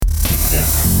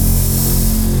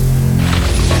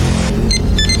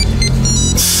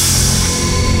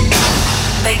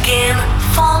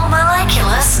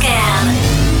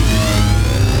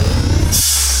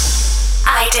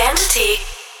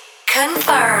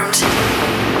confirmed.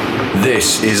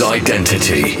 This is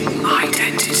Identity.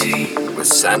 With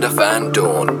Sander van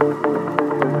Doorn.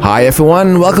 Hi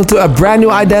everyone, welcome to a brand new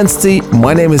Identity.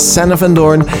 My name is Sander van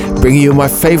Doorn, bringing you my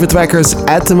favorite records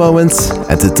at the moment.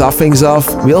 And to top things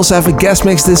off, we also have a guest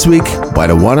mix this week by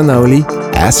the one and only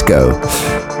ASCO.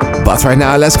 But right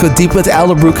now, let's go deep with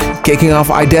Elderbrook, kicking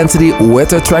off Identity with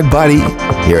her track Body,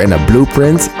 here in a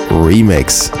Blueprint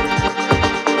remix.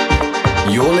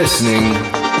 You're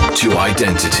listening to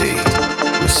Identity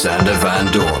with Sander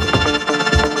van Doorn.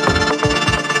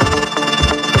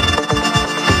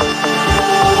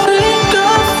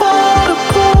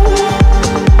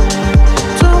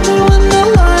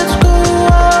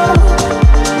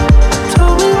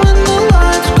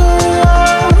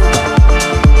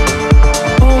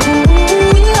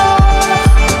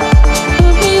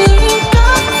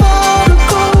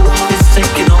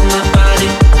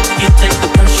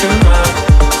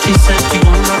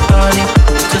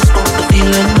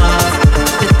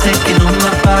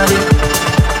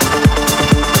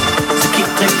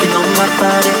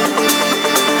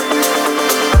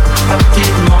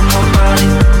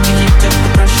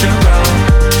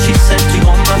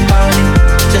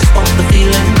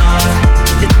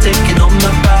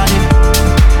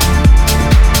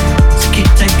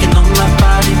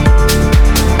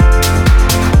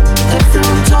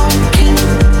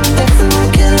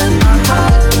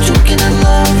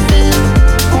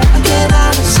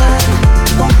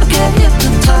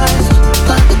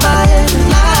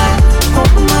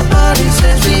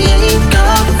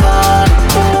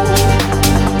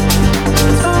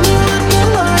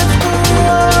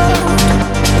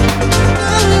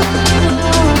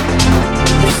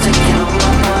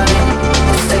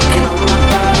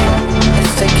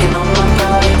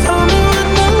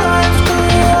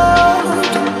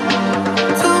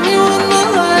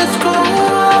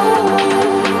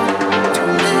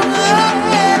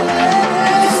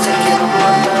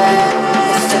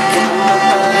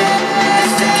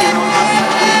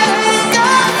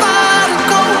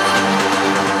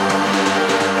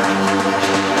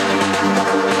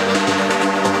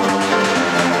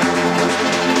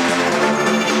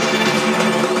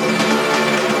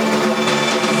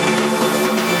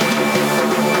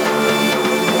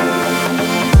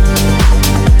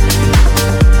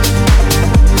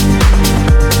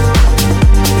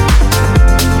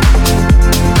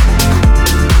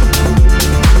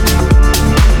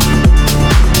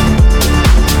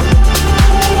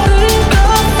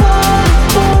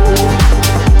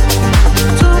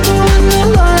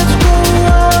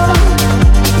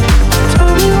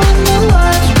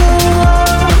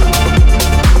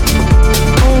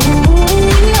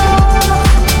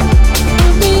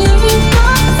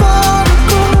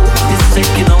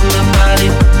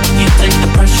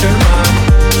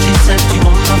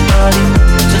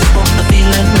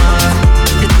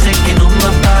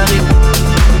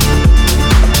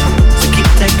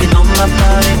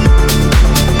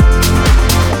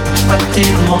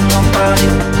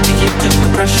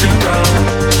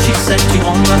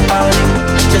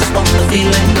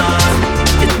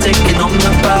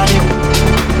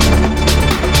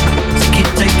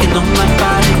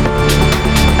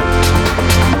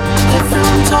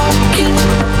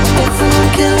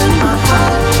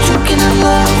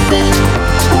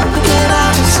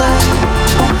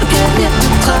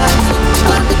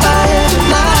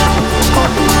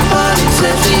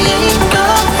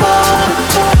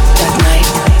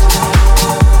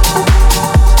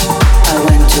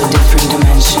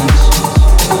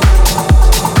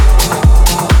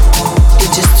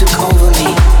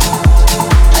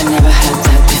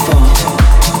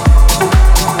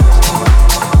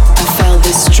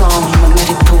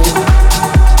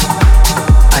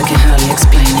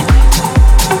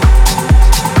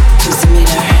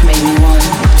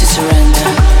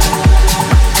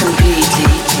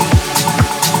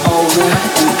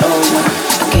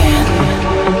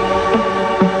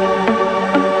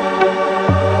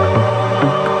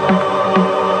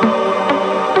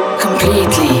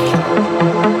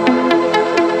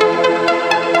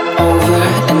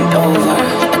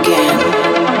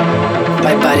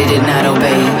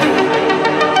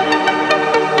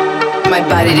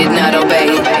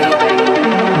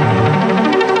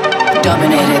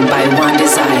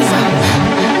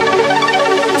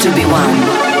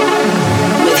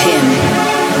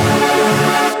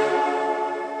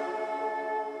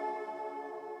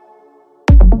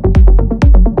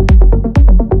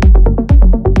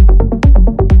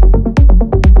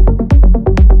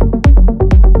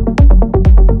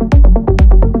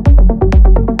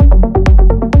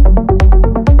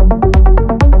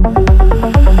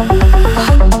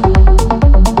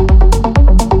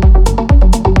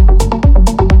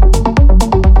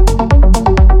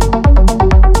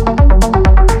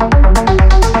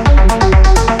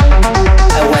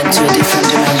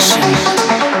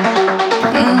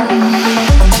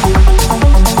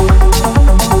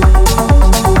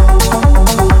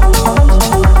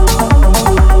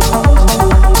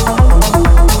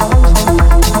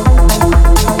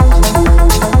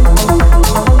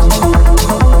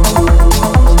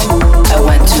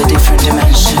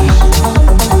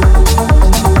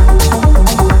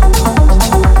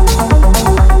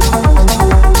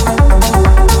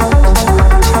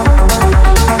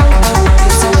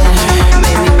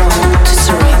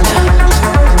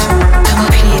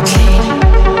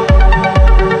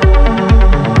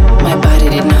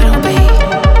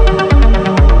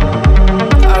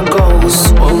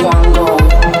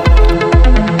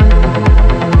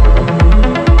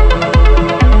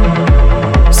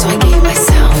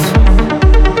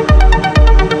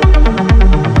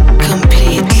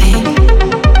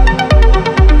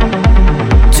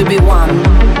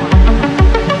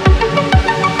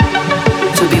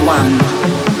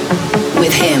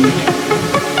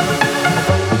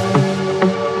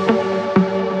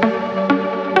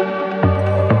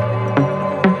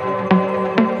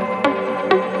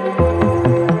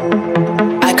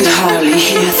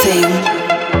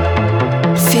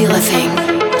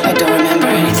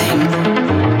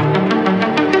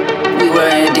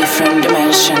 different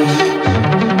dimension.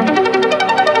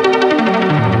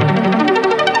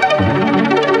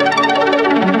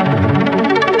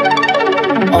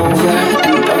 Over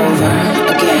and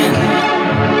over again.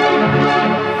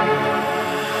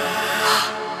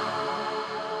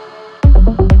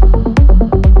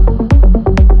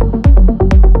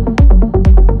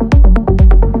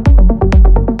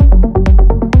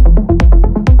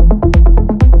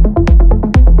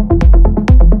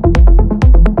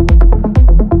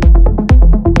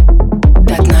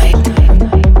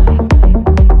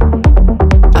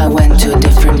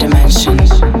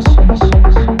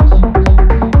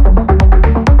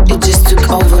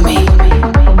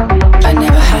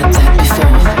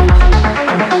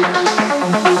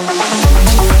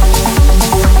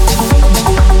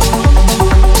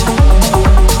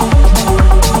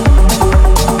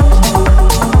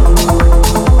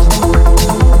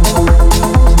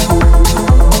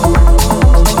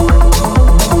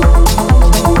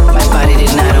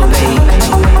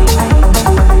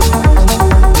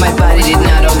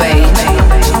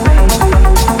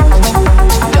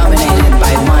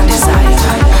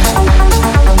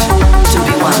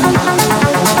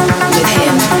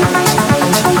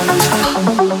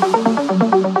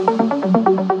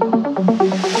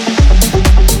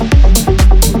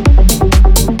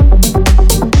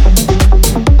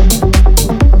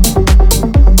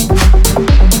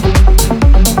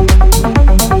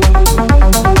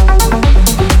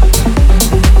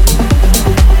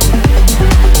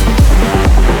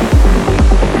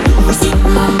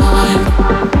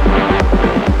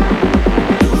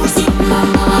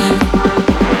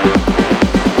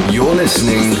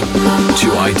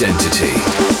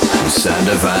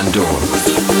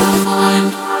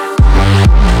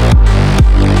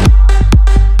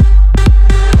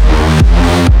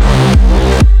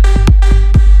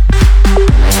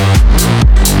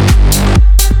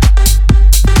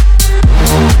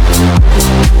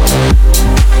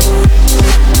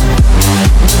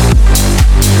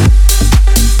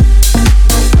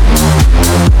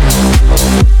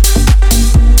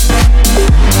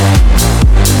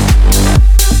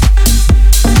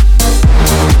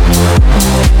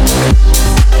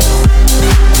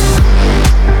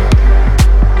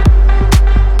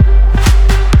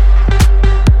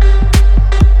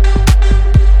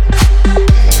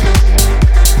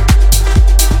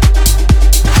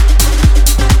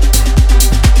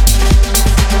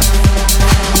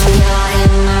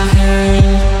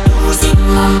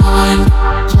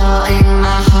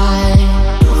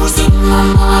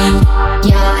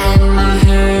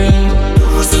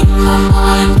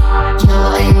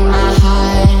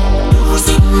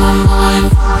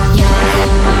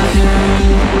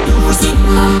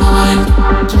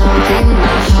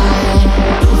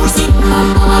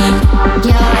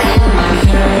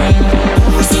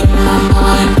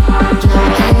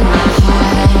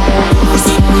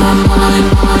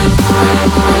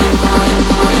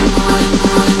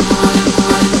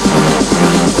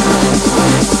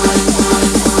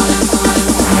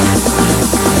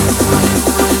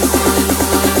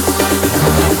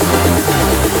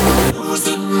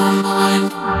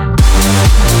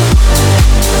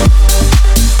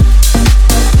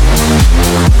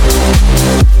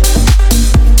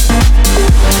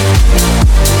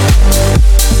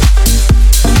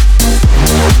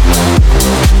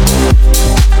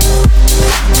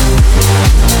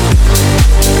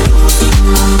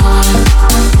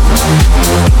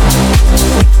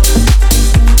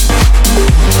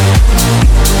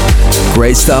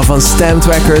 Great stuff on Stamped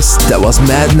Records. That was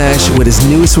Mad Nash with his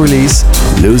newest release,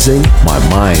 Losing My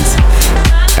Mind.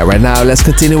 And right now, let's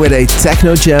continue with a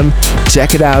techno gem.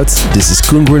 Check it out. This is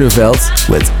Koen Grunewald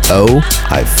with Oh,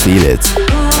 I Feel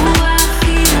It.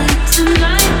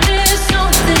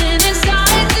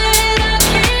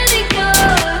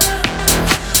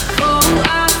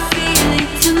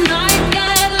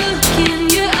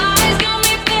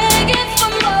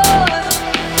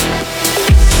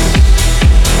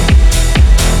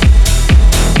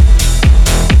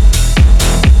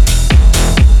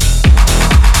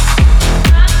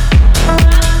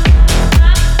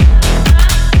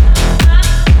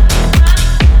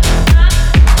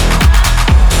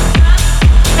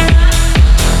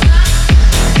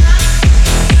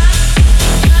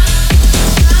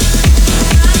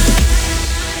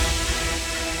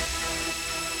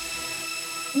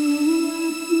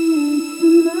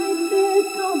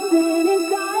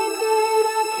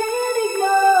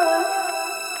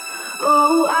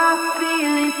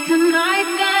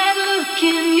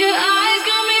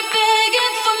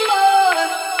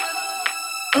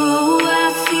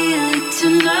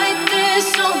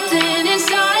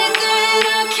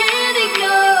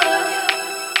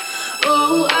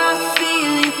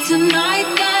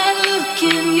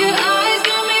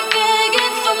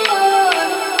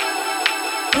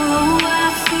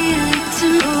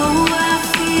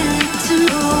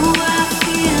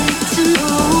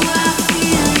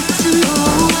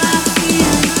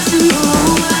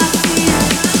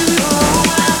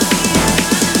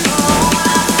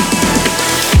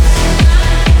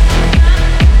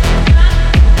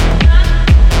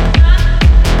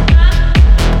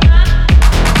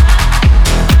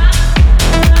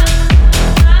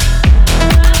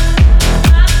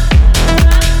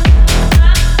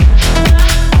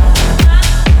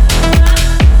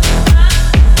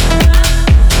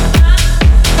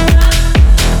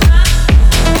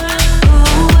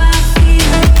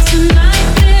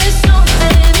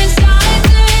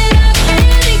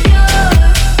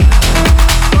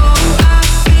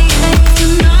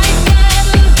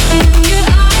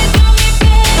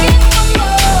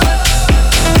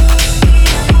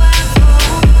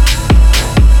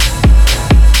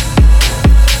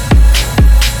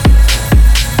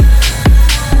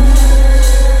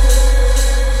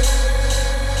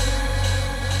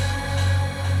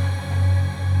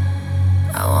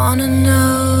 Wanna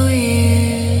know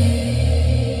you.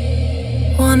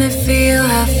 Wanna feel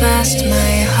how fast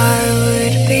my heart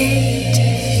would beat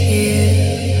if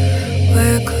you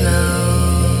were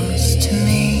close to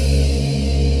me.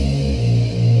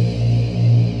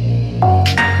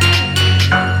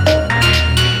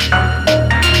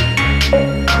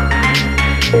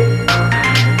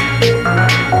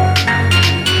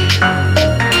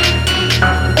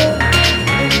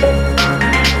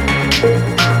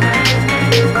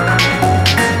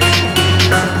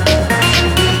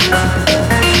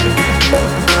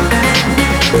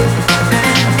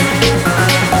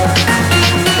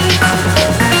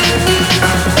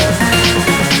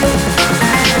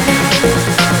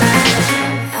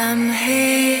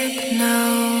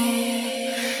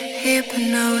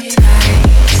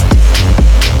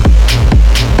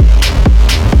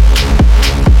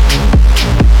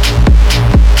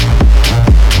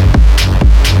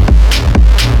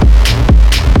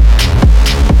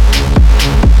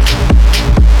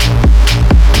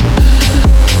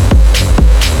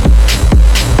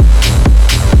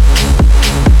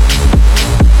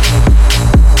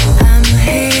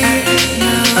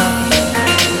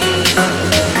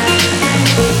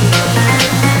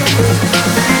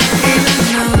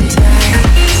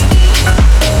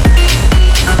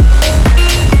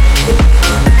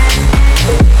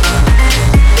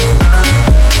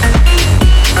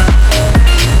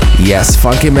 Yes,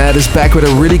 Funky Mad is back with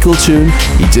a really cool tune.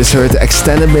 You just heard the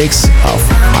extended mix of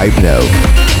Hypno.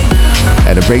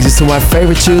 And it brings us to my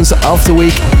favorite tunes of the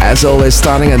week. As always,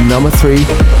 starting at number 3.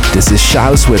 This is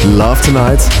Shouse with Love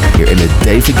Tonight, here in the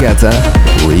David Guetta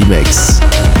remix.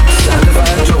 Sound of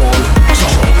Van Doorn,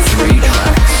 top 3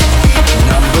 tracks.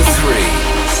 Number 3.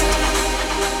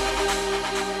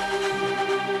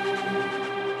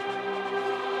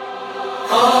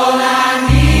 All I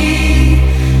need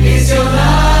is your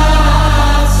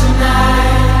love tonight.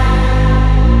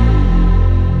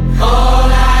 All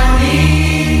I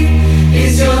need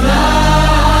is your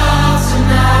love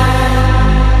tonight.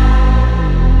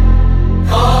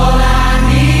 All I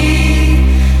need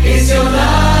is your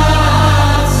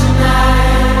love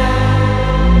tonight.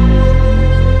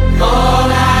 All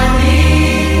I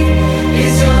need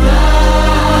is your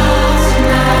love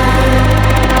tonight.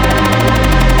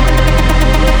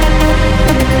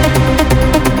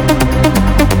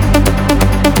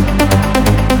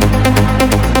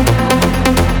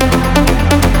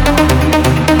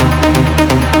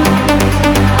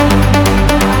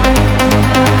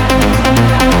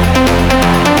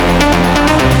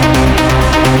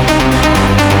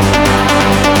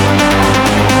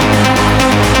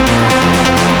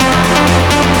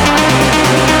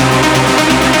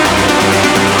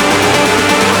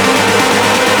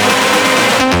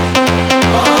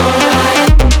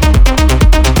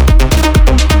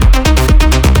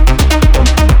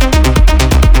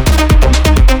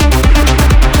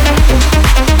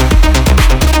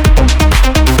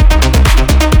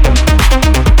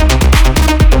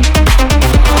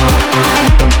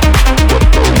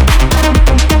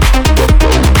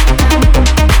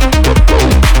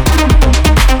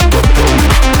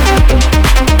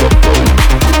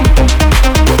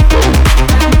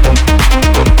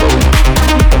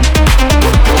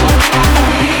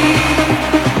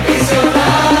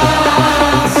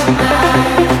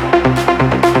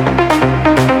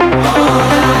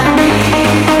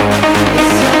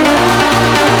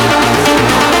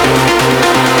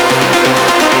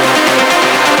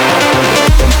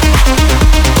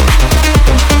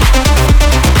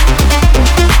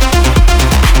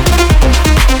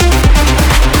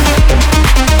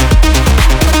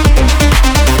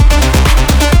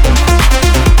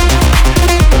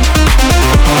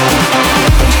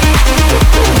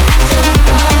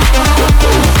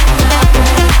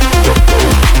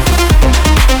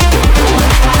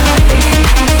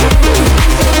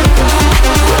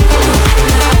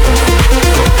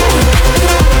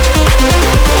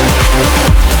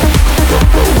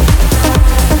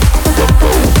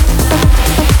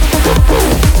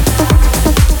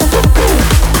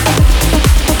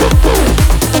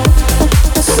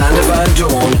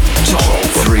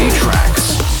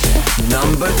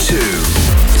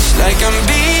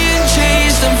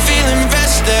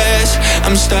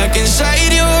 I'm stuck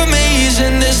inside your maze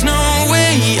and there's no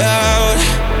way out.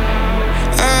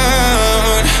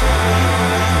 But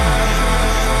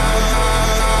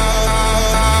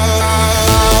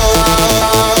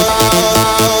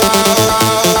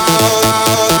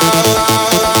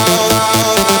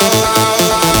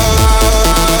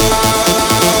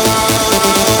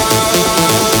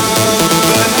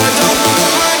I don't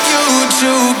want you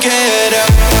to get up.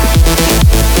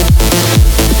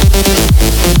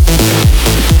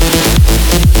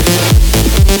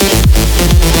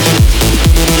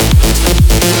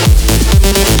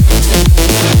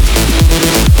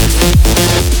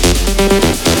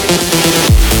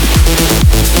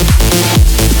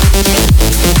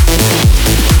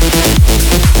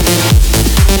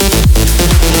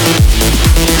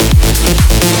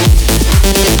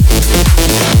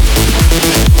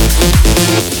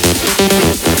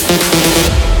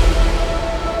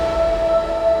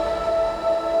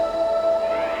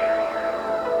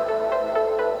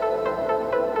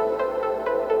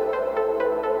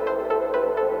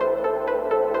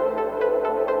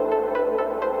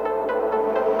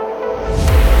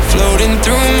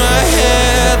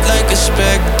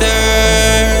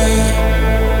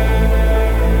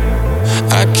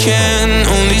 can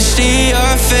only see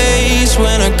your face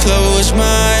when I close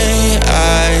my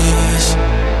eyes.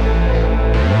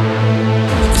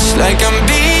 It's like I'm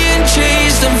being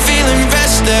chased, I'm feeling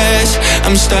restless.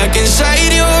 I'm stuck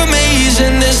inside your maze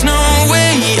and there's no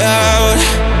way out.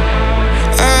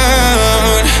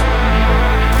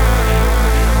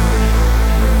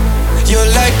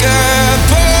 You're like a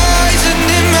poison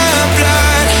in my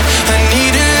blood. I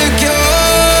need a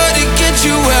cure to get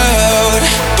you out,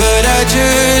 but I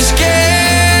just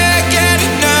can't get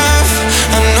enough.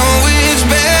 I know it's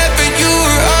bad, but you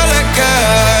were all I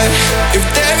got. If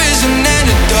there is an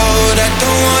antidote I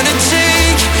don't wanna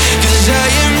take, 'cause I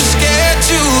am scared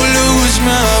to lose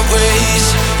my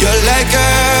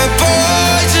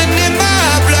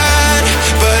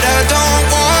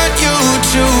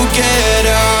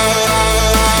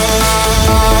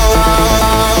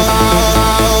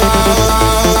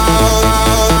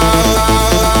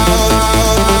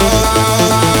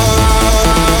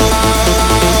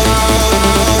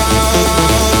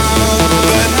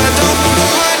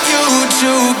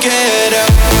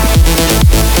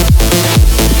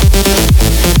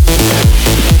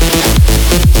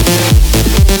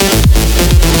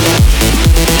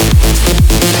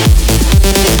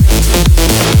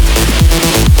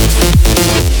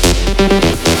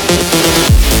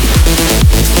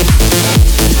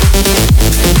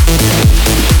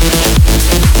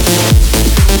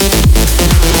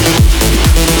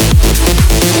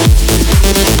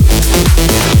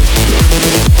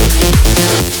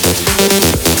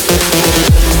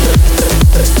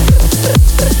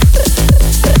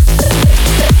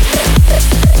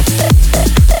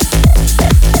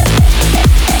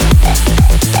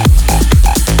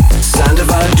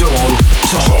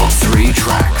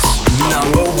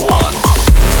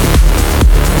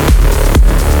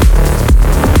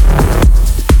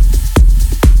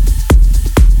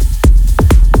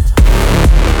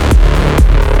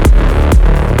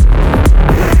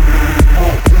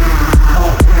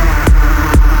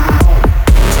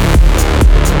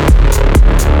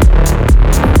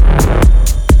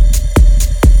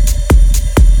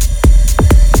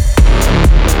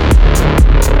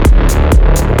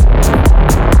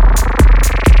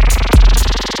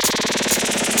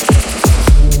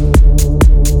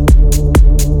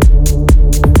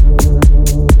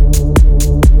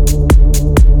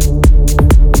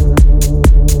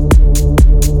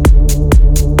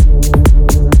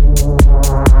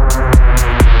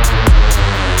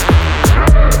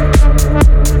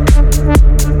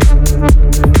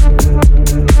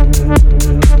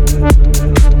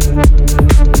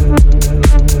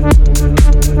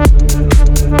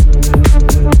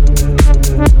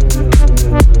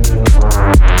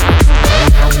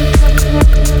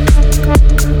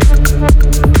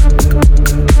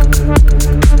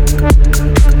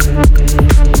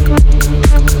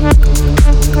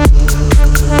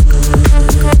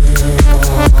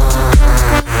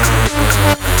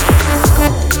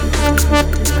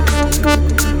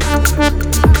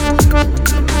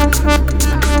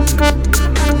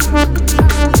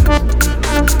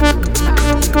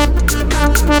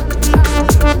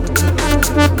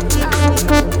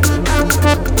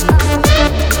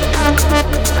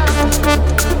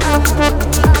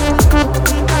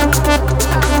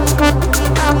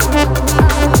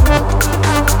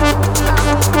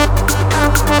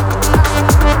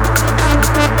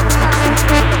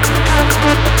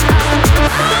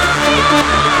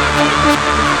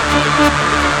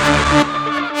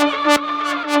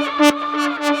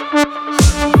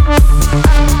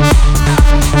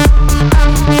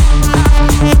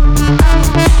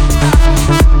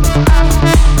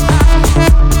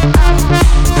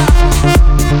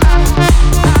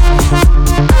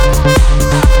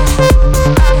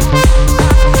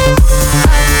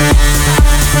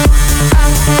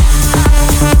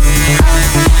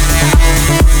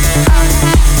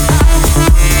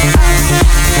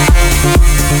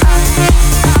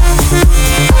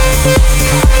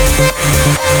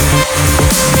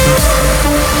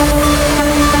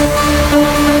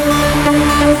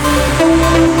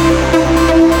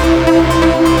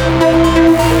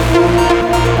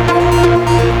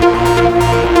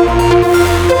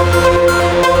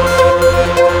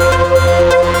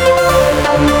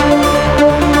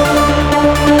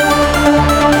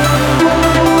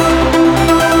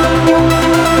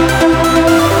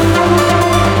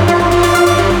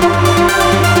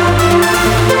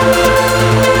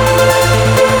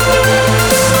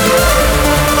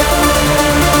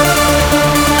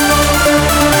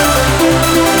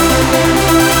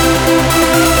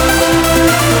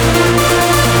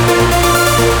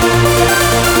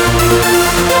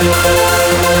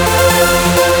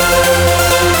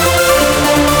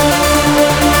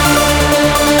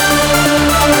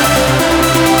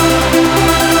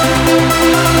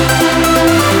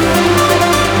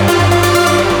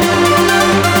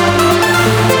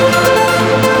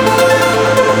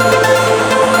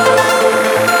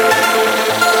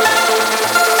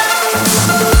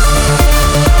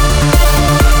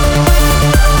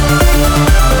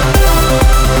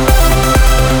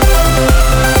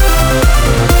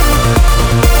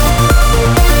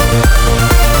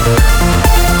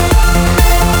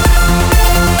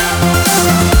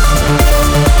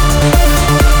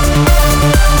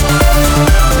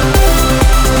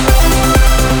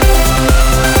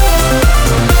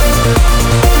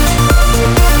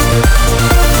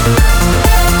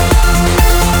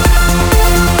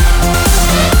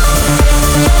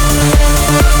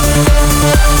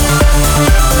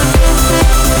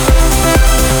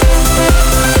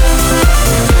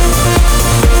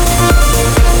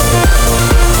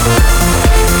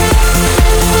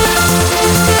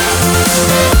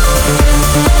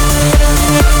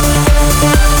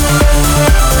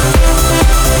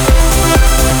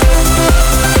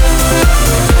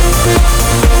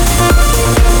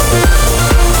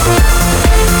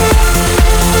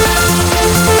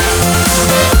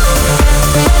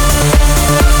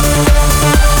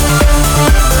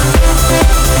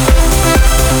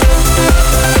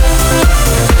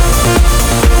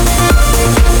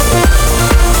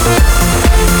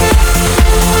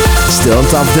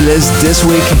top of the list this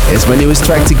week is my newest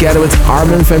track together with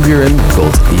Armin van Buuren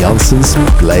called Jansen's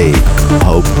Play.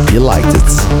 Hope you liked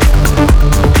it.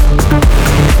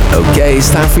 Okay, it's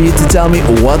time for you to tell me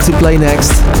what to play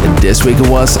next. And this week it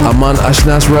was Aman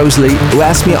Ashnaz Rosalie who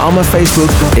asked me on my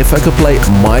Facebook if I could play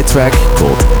my track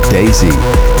called Daisy.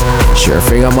 Sure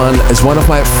thing, Aman is one of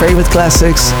my favorite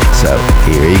classics, so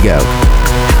here you go.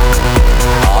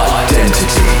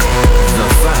 Identity, the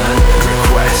fan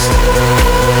request.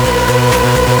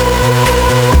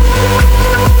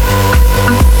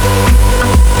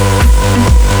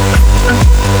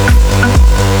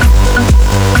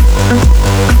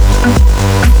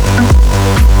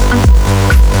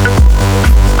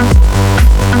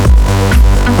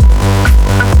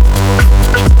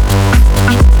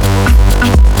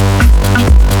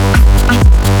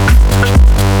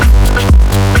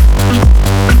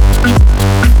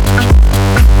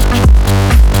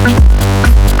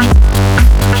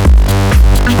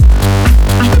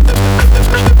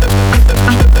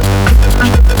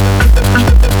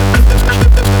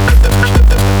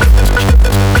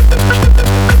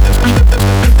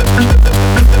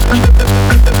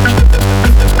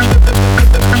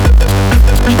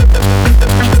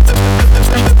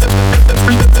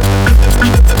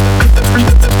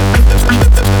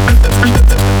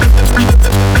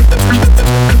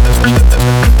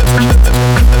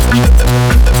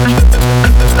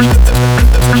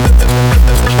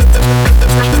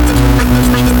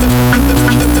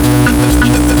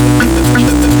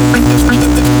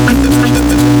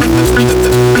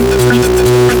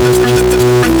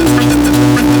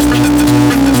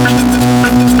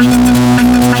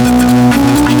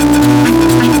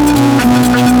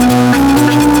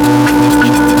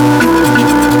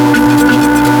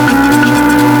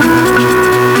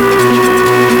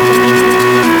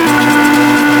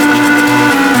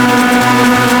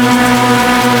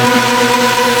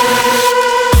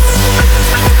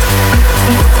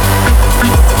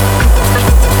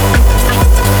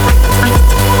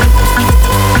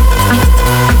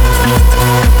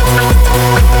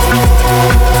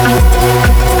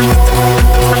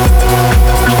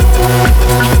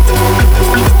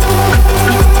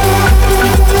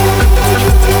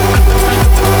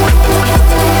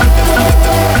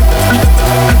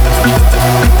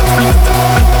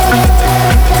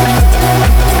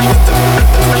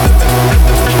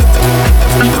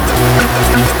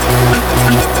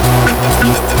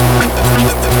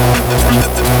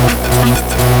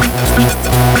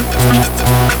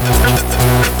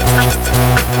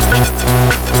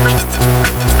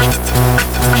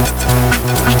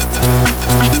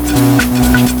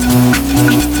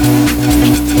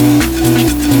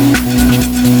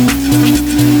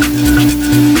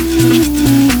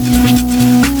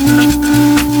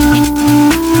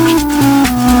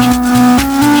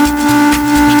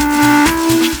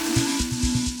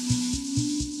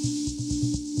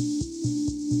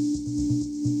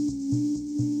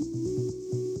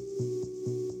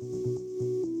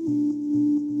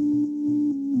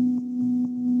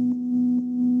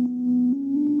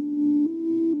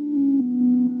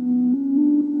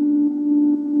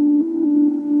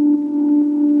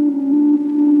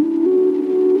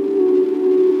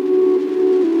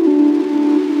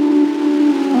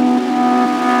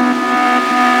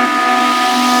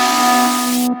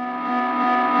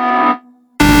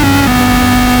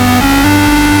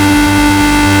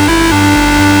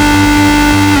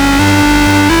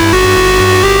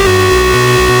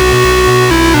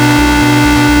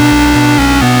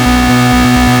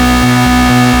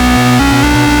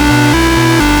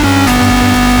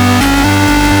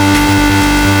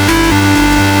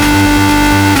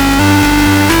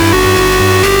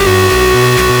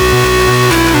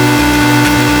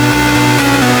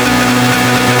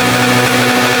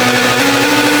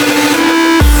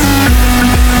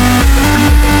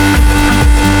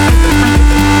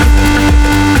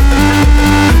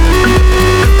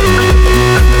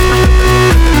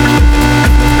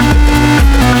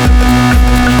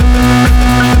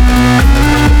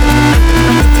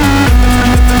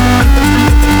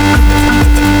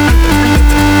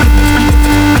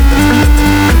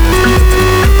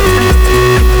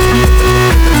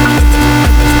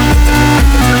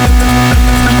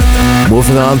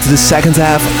 Moving on to the second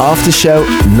half of the show,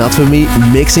 not for me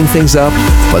mixing things up,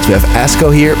 but we have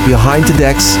ASCO here behind the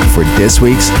decks for this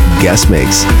week's guest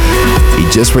mix. He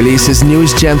just released his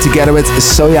newest jam together with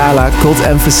Soyala called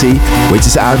Emphasis, which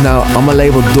is out now on my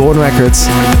label Doorn Records.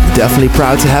 Definitely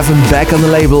proud to have him back on the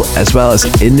label as well as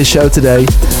in the show today,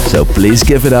 so please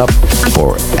give it up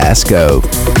for ASCO.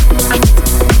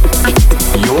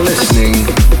 You're listening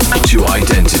to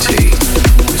Identity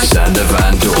with Sander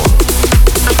Van Doorn.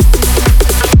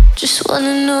 Just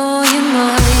wanna know your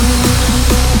mind.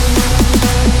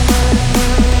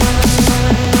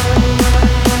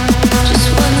 Just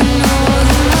wanna know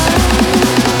your mind.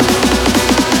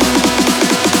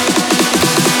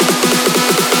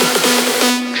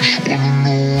 Just wanna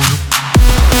know.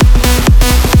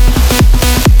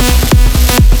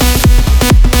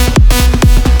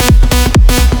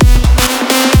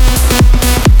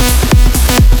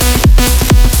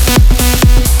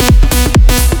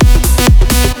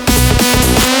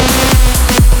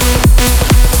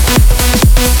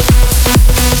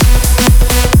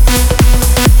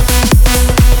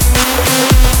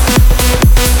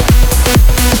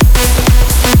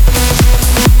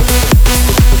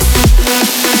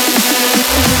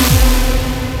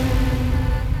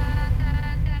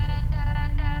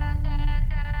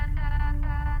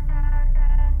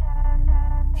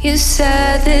 You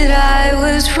said that I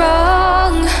was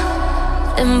wrong,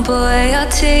 and boy, I'll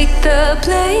take the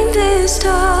blame this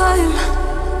time.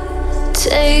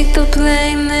 Take the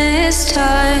blame this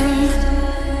time.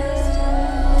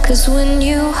 'Cause when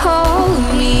you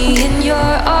hold me in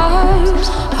your arms,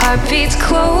 heart beats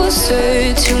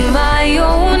closer to my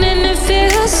own, and it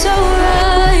feels so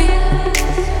right.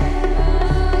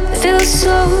 Feels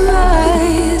so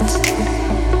right.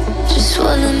 Just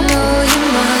wanna know your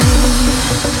mind.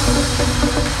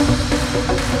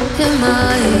 Your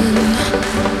mind.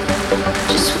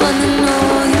 Just wanna know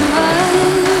your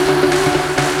mind.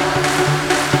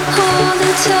 All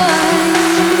the time.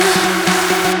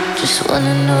 Just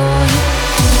wanna know.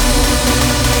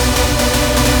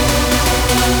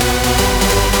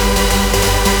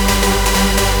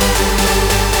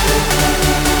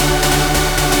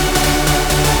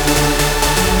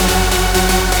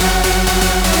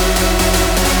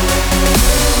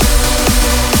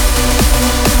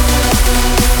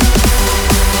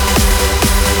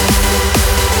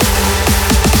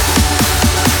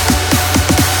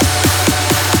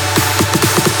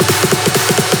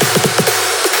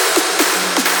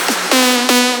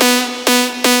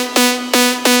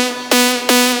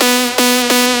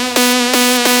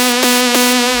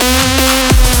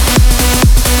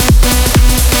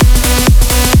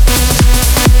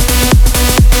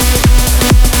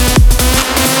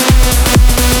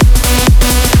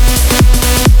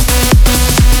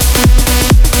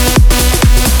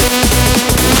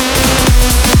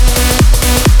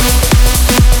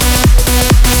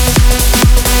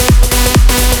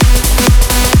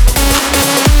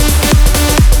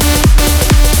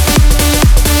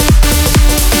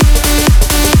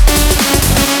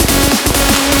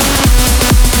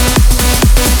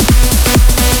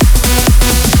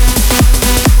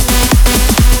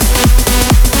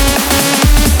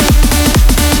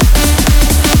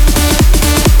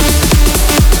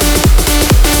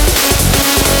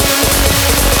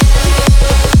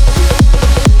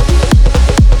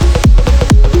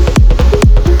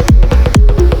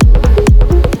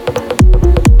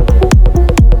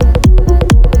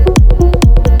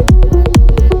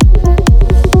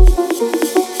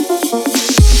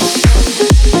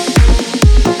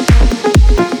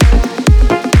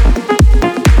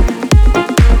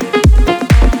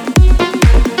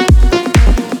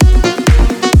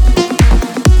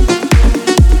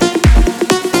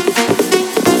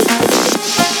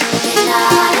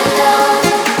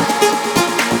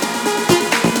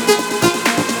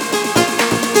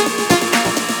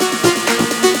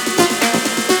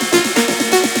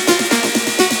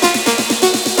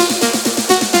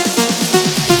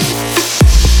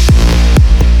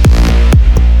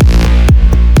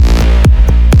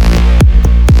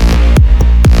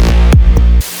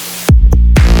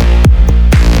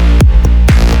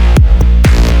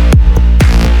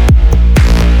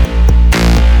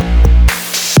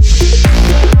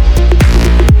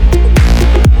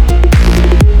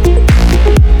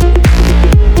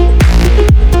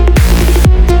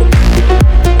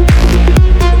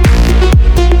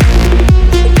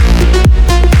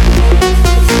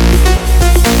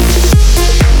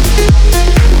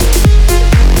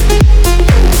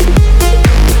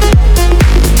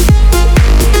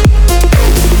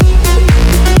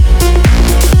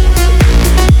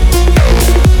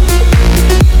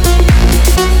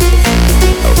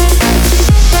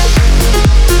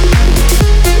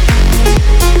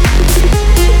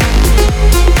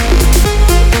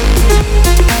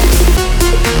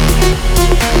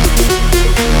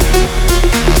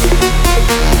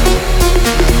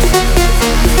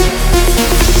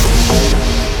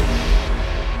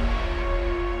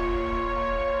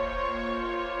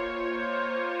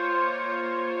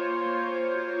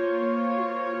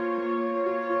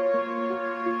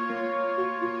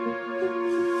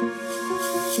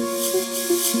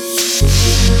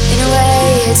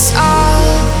 it's all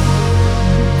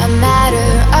a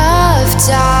matter of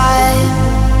time.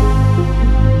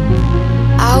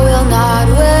 I will not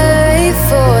wait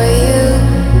for you.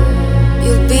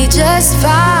 You'll be just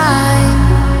fine.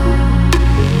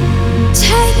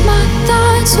 Take my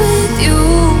thoughts with you,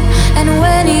 and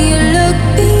when you look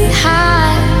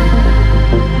behind,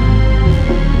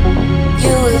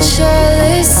 you will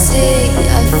surely see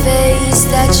a face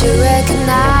that you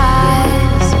recognize.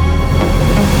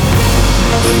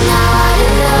 You're not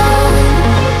alone.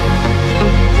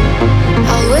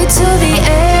 I'll wait till the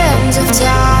end of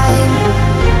time.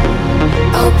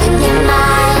 Open your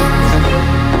mind.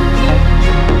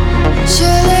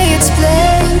 Surely it's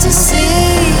plain to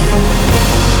see.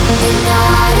 You're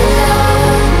not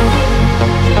alone.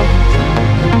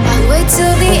 I'll wait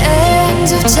till the end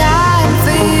of time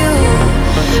for you.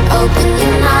 Open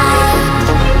your mind.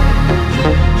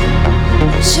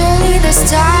 Surely there's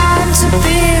time to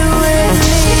be with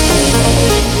me.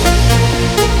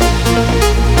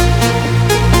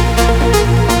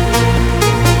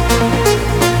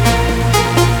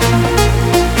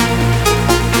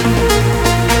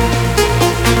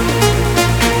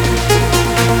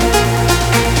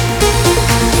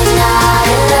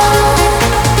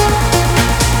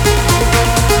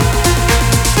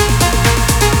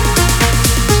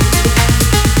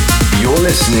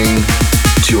 Listening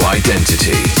to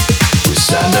Identity with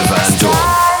Sander Van Doorn.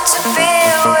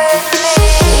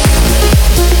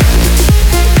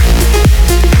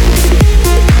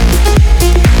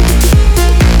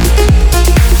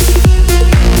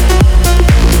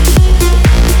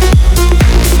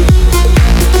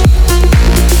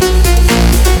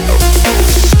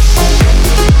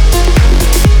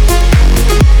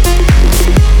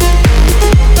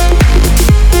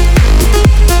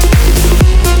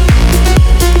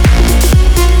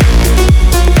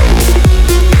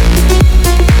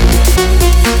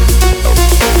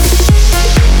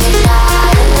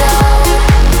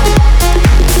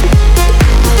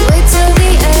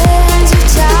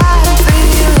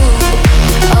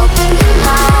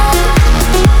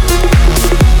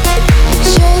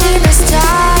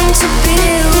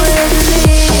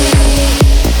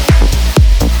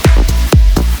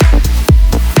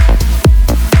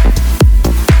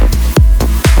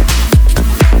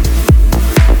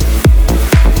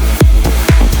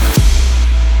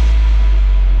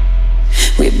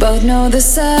 Know the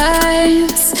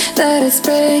signs that it's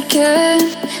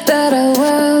breaking, that our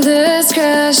world is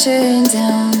crashing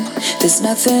down. There's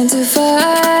nothing to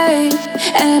fight,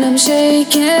 and I'm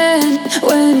shaking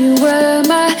when you were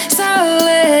my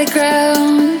solid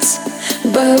ground.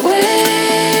 But wait,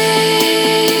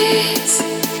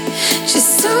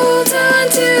 just hold on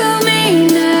to me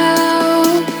now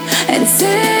and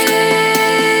save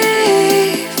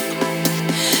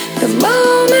the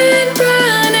moment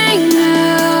running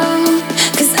out.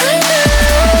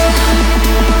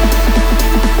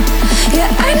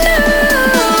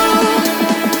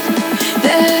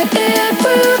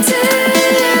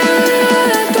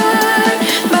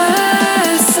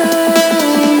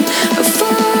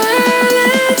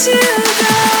 You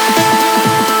go.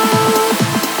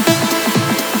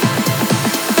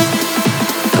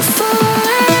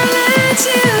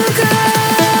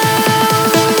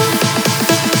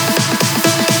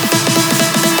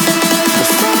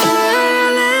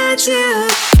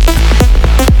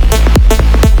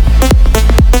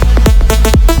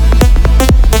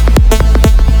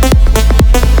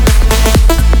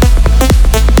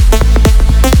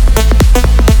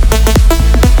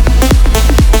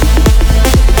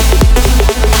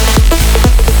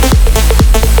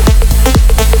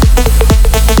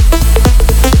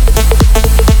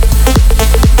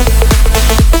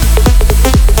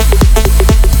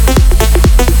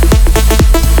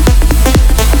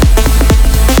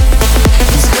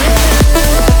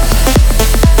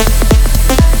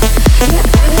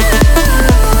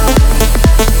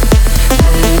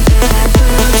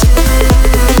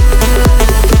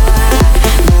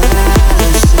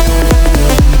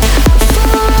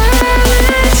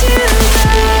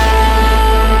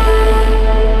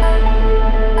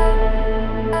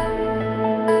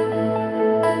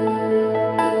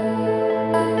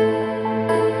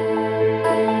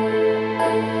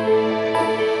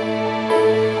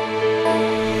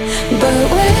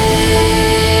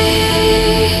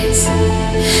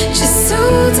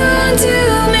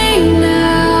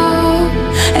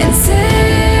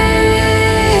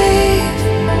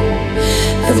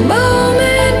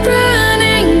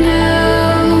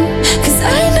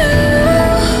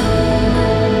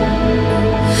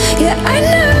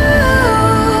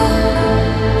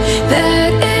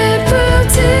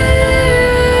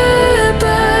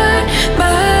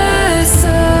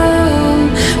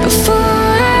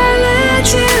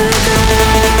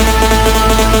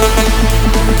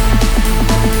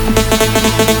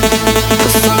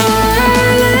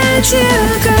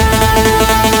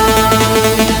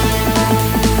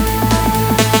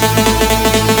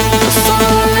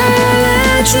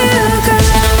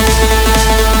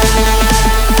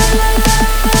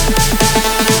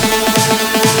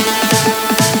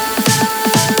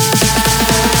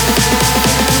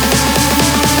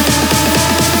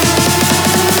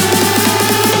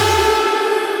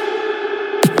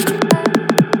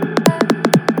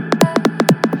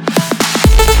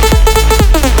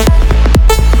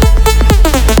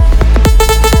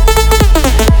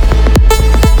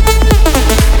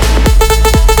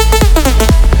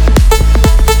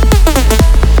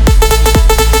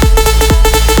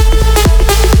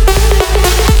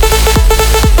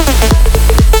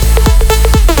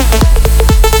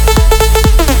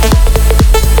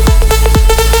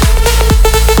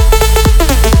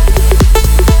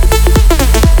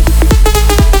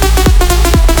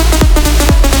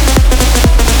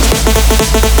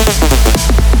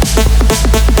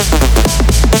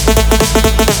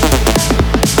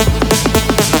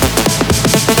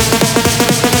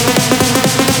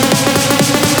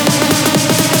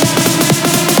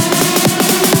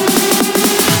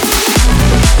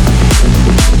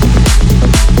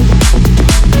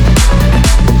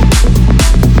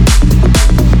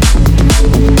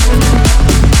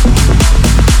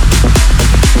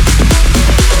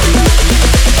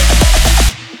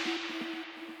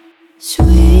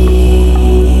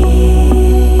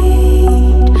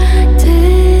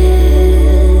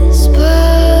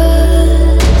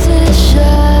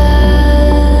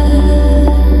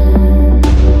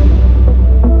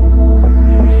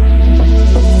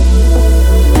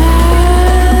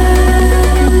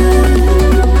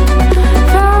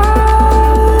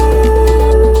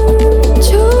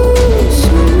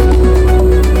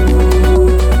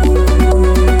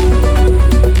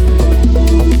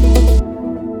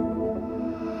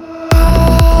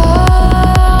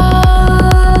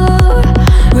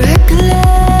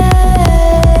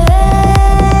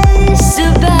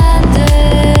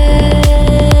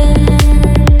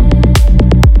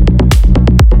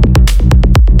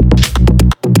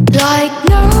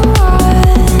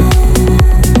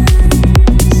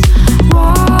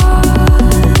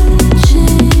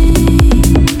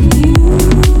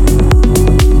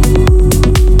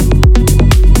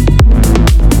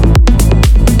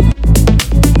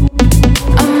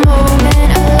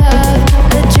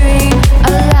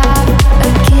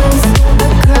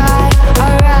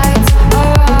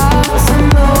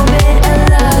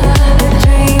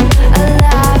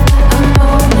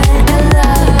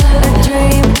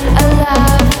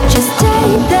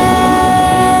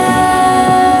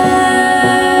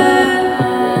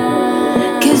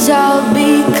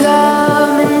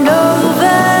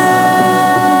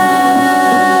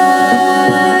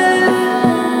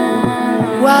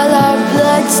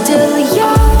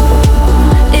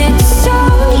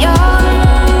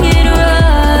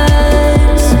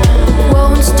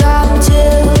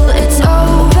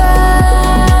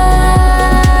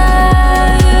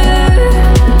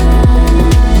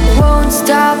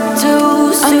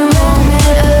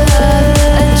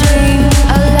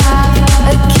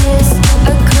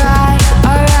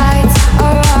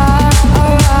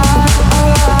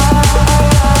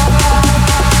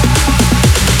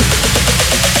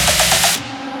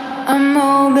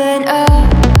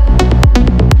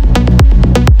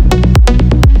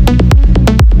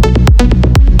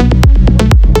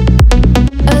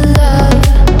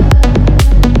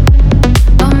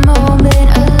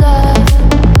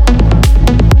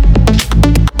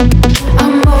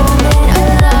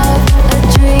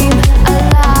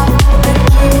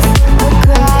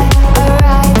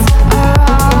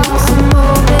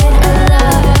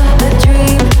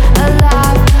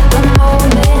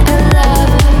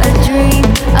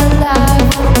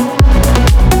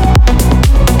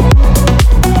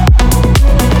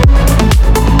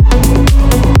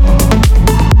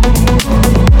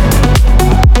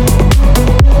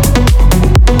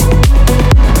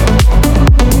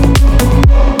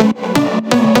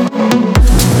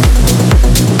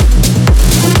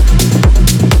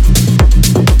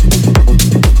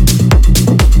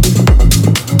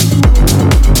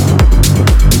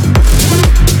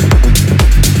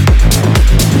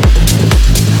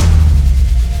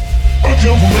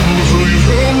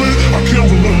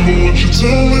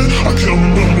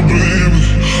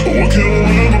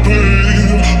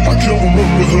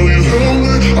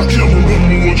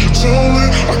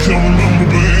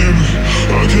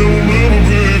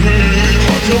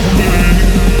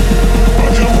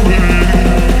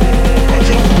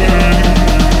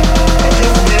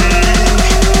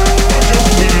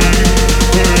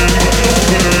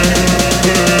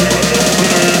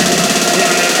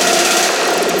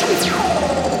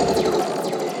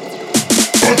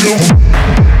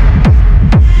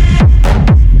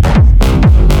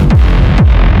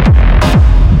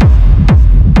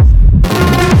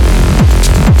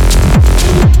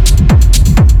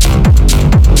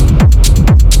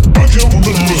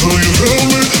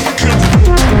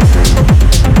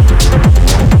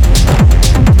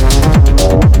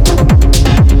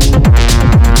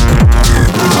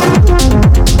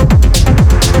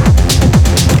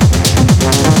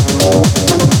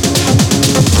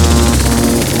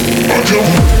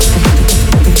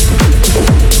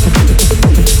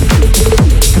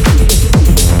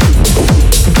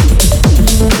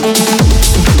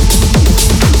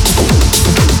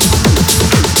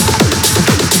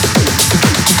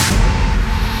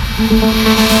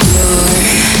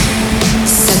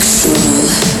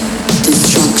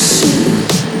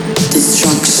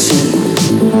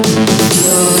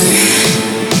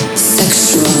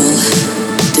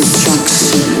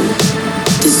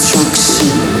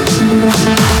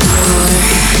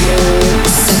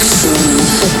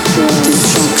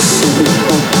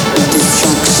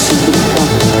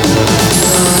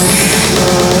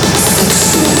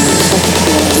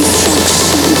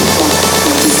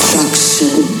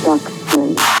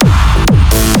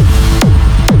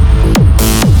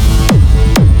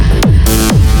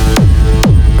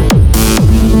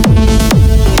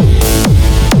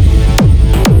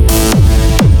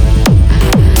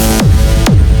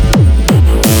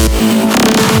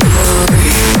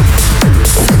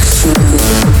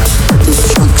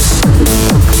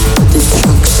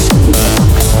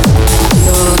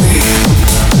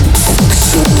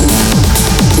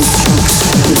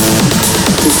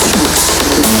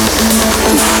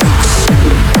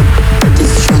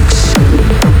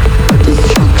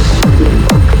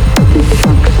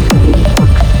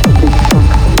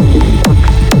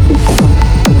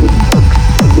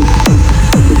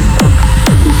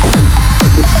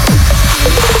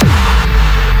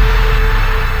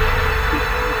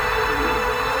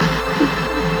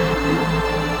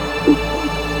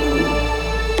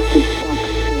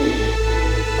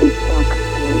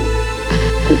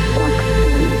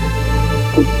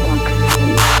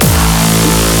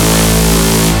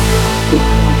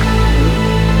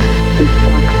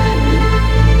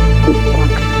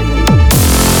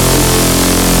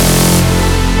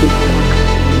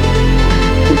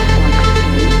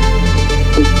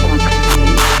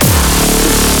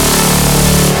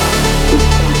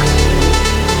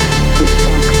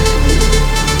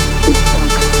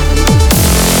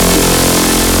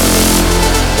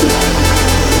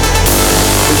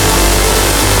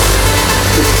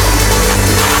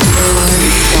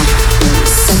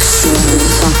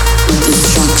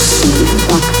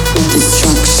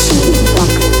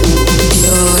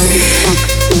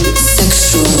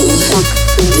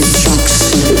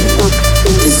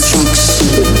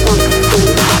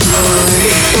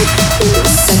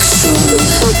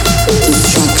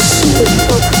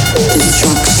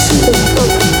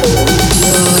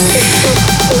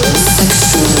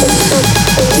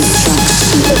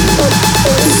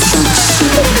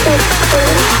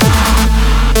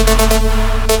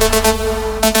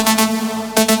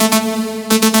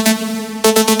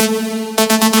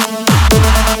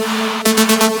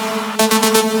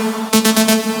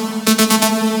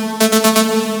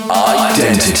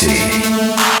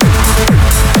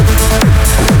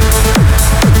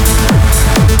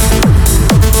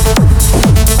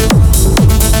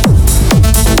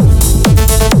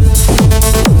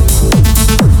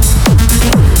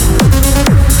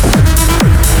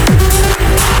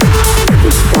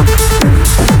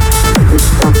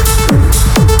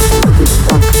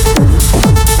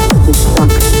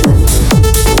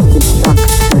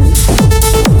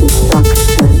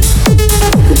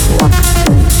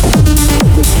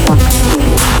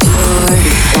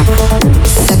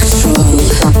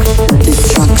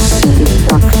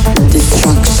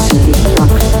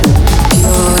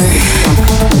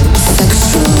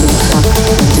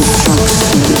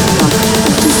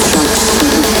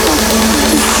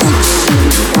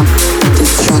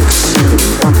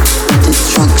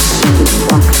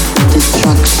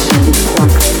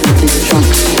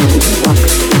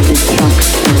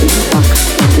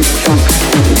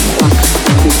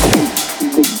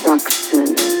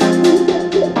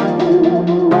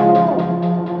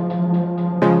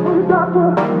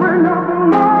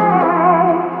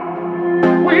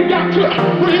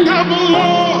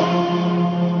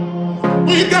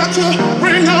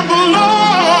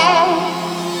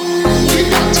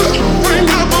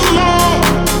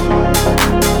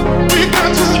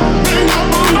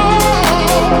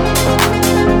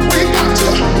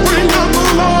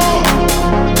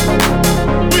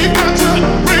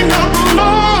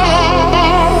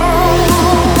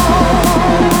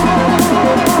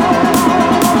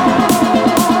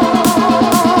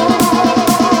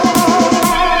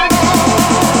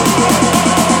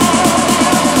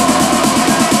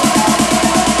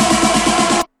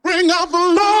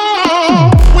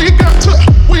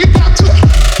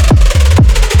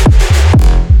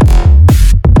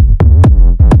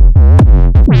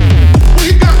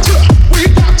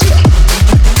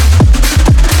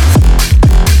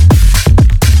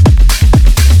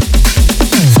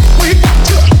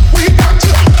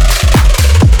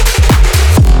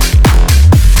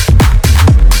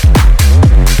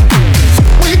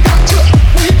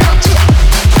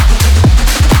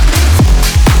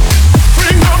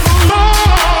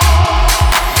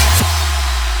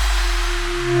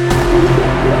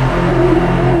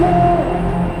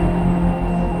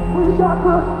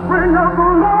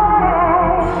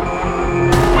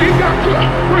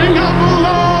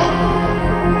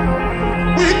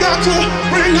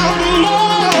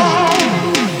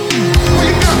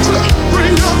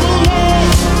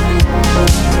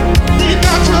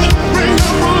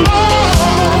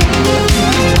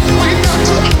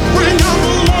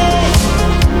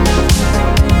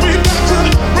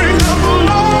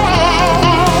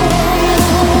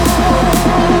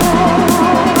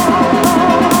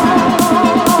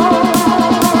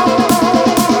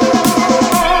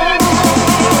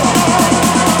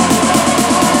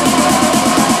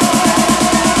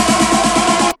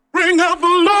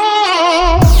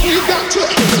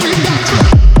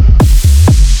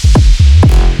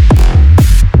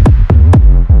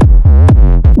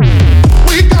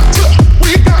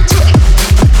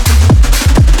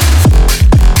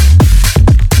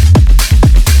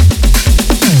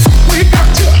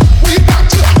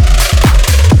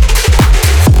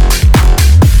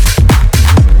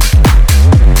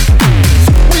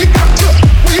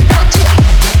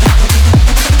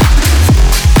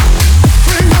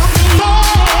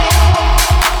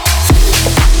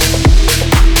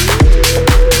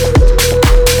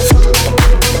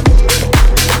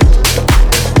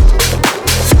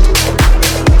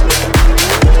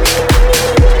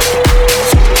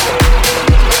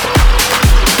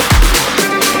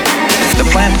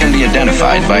 plant can be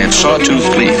identified by its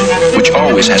sawtoothed leaf, which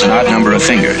always has an odd number of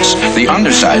fingers. The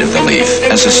underside of the leaf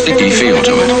has a sticky feel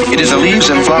to it. It is the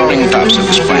leaves and flowering tops of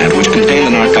this plant which contain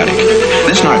the narcotic.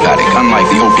 This narcotic, unlike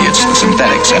the opiates, the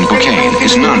synthetics, and cocaine,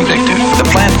 is non-addictive. The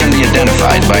plant can be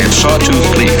identified by its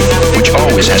sawtoothed leaf, which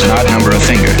always has an odd number of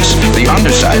fingers. The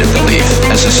underside of the leaf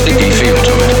has a sticky feel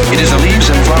to it. It is the leaves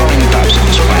and flowering tops of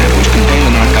this plant which contain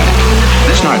the narcotic.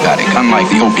 This narcotic, unlike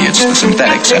the opiates, the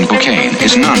synthetics, and cocaine,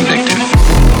 is non-addictive.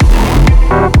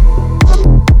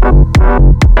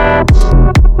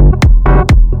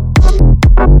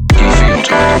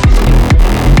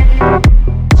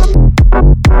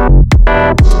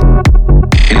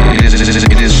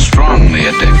 It is strongly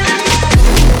addictive.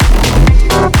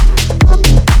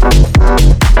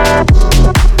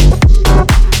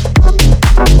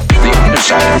 The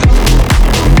underside of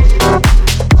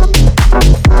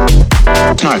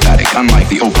the narcotic, unlike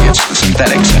the opiates, the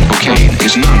synthetics, and cocaine,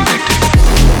 is non-addictive.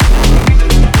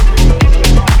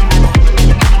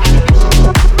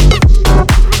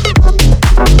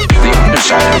 The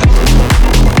underside of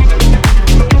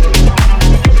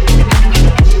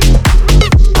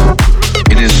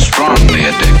strongly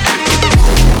addictive.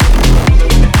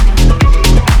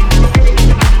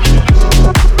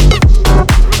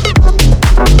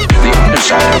 The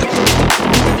underside of the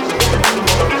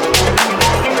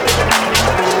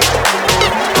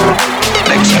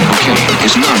and cocaine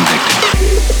is non-addictive.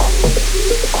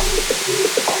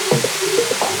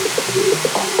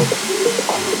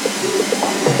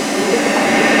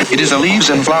 It is the leaves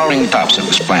and flowering tops of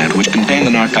this plant which contain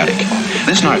the narcotic.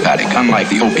 This narcotic, unlike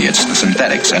the opiates, the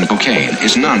synthetics, and cocaine,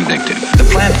 is non-addictive. The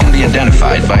plant can be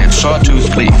identified by its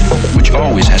sawtoothed leaf, which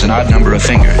always has an odd number of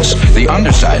fingers. The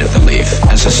underside of the leaf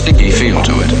has a sticky feel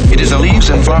to it. It is the leaves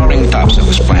and flowering tops of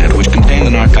this plant which contain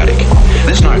the narcotic.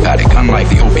 This narcotic, unlike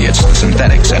the opiates, the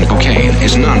synthetics, and cocaine,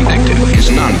 is non-addictive, is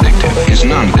non-addictive, is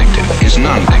non-addictive, is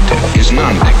non-addictive, is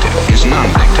non-addictive, is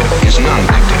non-addictive, is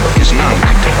non-addictive, is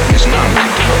non-addictive,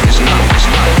 is non-addictive.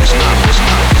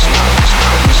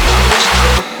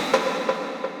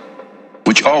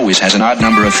 Which always has an odd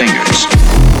number of fingers.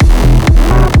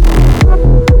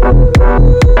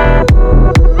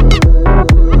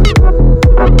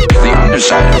 The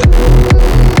underside of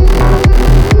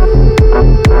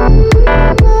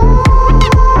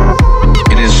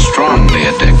it is strongly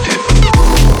addictive.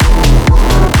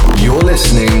 You're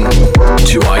listening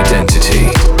to Identity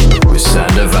with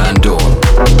Sander Van Doorn.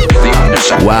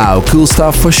 Wow, cool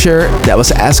stuff for sure. That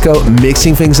was ASCO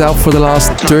mixing things up for the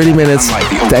last 30 minutes.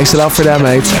 Thanks a lot for that,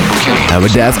 mate. And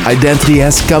with that, Identity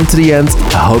has come to the end.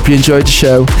 I hope you enjoyed the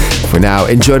show. For now,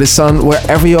 enjoy the sun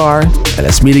wherever you are. And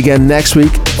let's meet again next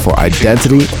week for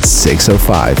Identity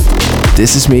 605.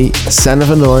 This is me, Sander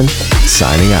Van Doorn,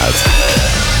 signing out.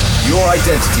 Your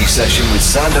Identity session with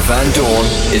Sander Van Doorn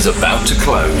is about to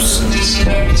close.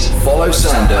 Follow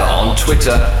Sander on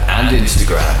Twitter and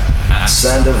Instagram at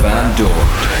Sander Van Doorn.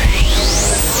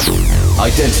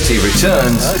 Identity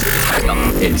returns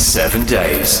in 7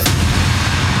 days.